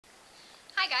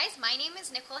Hi guys, my name is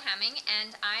Nicole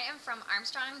and I am from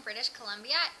Armstrong, British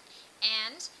Columbia,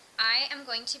 and I am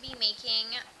going to be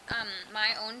making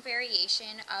my own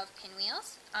variation of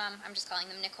pinwheels. I'm just calling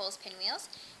them Nicole's pinwheels,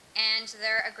 and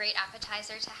they're a great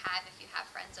appetizer to have if you have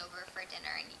friends over for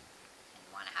dinner and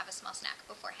want to have a small snack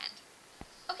beforehand.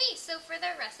 Okay, so for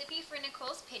the recipe for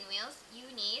Nicole's pinwheels, you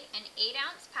need an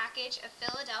 8-ounce package of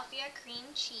Philadelphia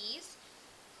cream cheese,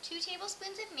 2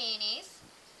 tablespoons of mayonnaise,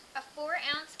 a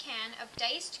 4-ounce can of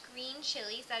diced green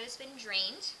chilies that has been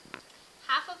drained,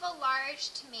 half of a large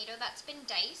tomato that's been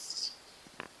diced,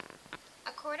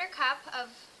 a 1/4 cup of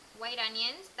white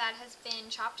onions that has been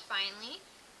chopped finely,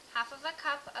 half of a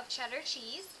cup of cheddar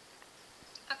cheese,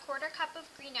 a 1/4 cup of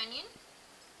green onion,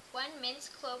 1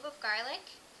 minced clove of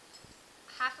garlic,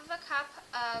 half of a cup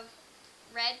of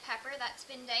red pepper that's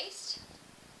been diced,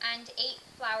 and 8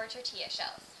 flour tortilla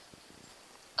shells.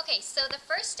 Okay, so the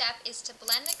first step is to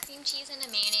blend the cream cheese and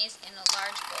the mayonnaise in a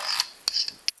large bowl.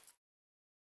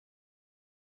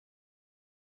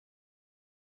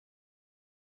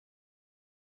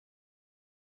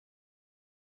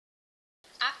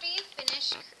 After you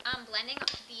finish blending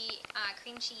the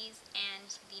cream cheese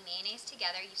and the mayonnaise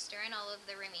together, you stir in all of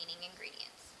the remaining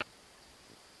ingredients.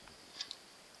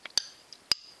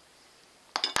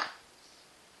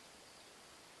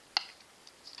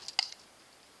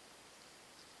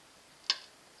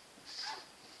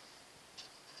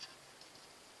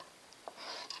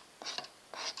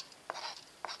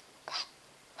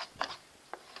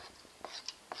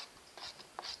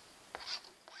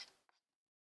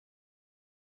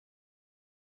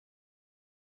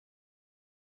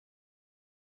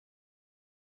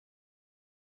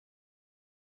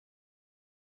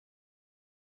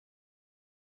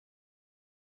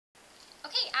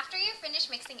 Okay, after you're finished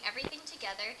mixing everything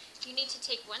together, you need to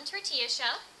take 1 tortilla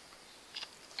shell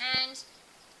and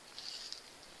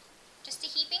just a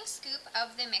heaping scoop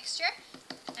of the mixture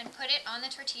and put it on the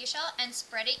tortilla shell and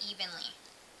spread it evenly.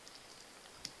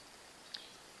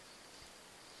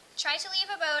 Try to leave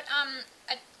about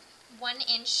a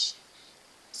 1-inch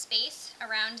space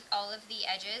around all of the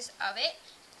edges of it,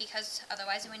 because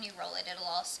otherwise when you roll it, it'll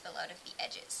all spill out of the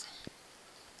edges.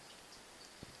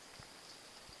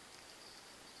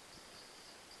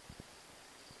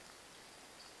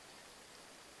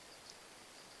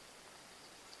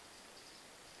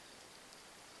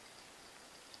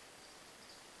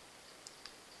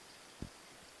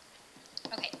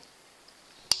 Okay,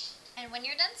 and when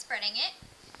you're done spreading it,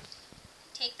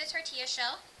 take the tortilla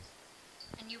shell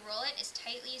and you roll it as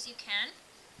tightly as you can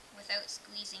without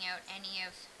squeezing out any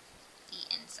of the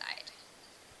inside.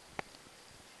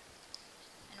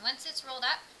 And once it's rolled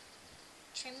up,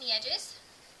 trim the edges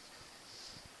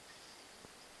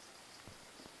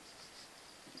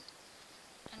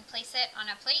and place it on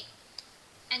a plate,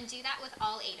 and do that with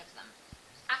all 8 of them.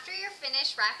 After you're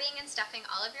finished wrapping and stuffing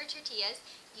all of your tortillas,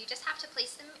 you just have to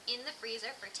place them in the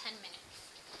freezer for 10 minutes.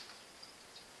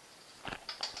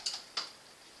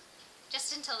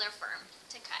 Just until they're firm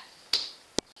to cut.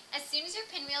 As soon as your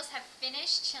pinwheels have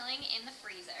finished chilling in the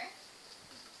freezer,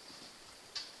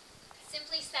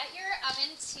 simply set your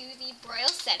oven to the broil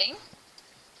setting.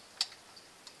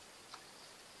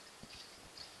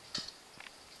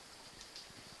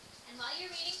 And while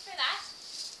you're waiting for that,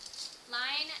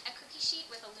 line a cookie sheet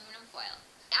with aluminum foil.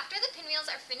 After the pinwheels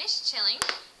are finished chilling,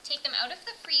 take them out of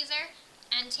the freezer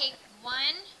and take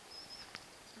 1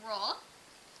 roll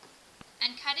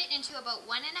and cut it into about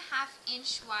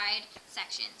 1.5-inch wide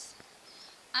sections.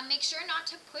 Make sure not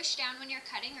to push down when you're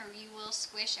cutting or you will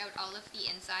squish out all of the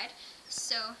inside.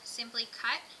 So simply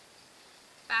cut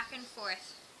back and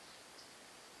forth.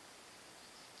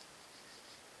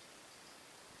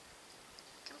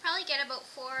 You can probably get about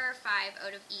 4 or 5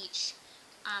 out of each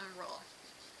roll.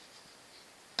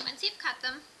 Once you've cut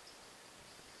them,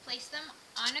 place them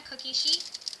on a cookie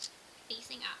sheet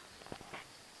facing up.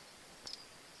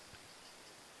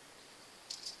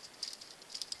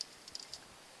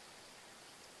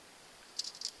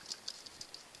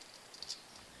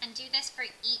 And do this for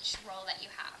each roll that you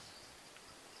have.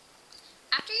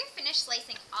 After you're finished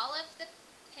slicing all of the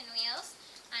pinwheels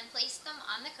and place them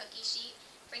on the cookie sheet,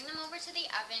 bring them over to the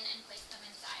oven and place them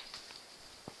inside.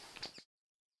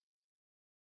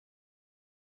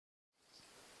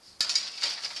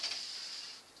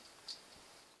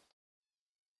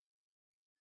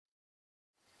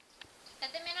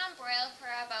 Let them in on broil for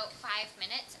about 5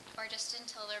 minutes or just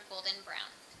until they're golden brown.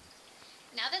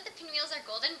 Now that the pinwheels are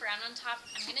golden brown on top,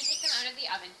 I'm going to take them out of the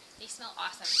oven. They smell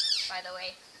awesome, by the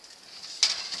way.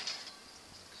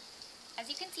 As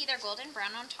you can see, they're golden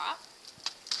brown on top,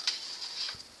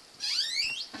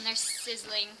 and they're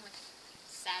sizzling with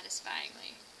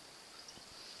satisfyingly.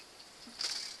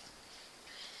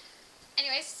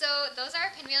 Anyways, so those are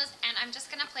our pinwheels, and I'm just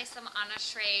going to place them on a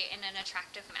tray in an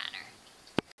attractive manner.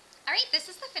 Alright, this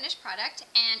is the finished product,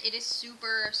 and it is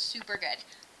super, super good.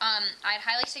 I'd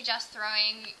highly suggest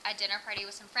throwing a dinner party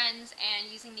with some friends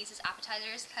and using these as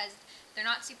appetizers because they're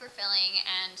not super filling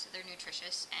and they're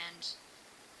nutritious and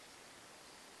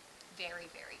very,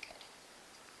 very good.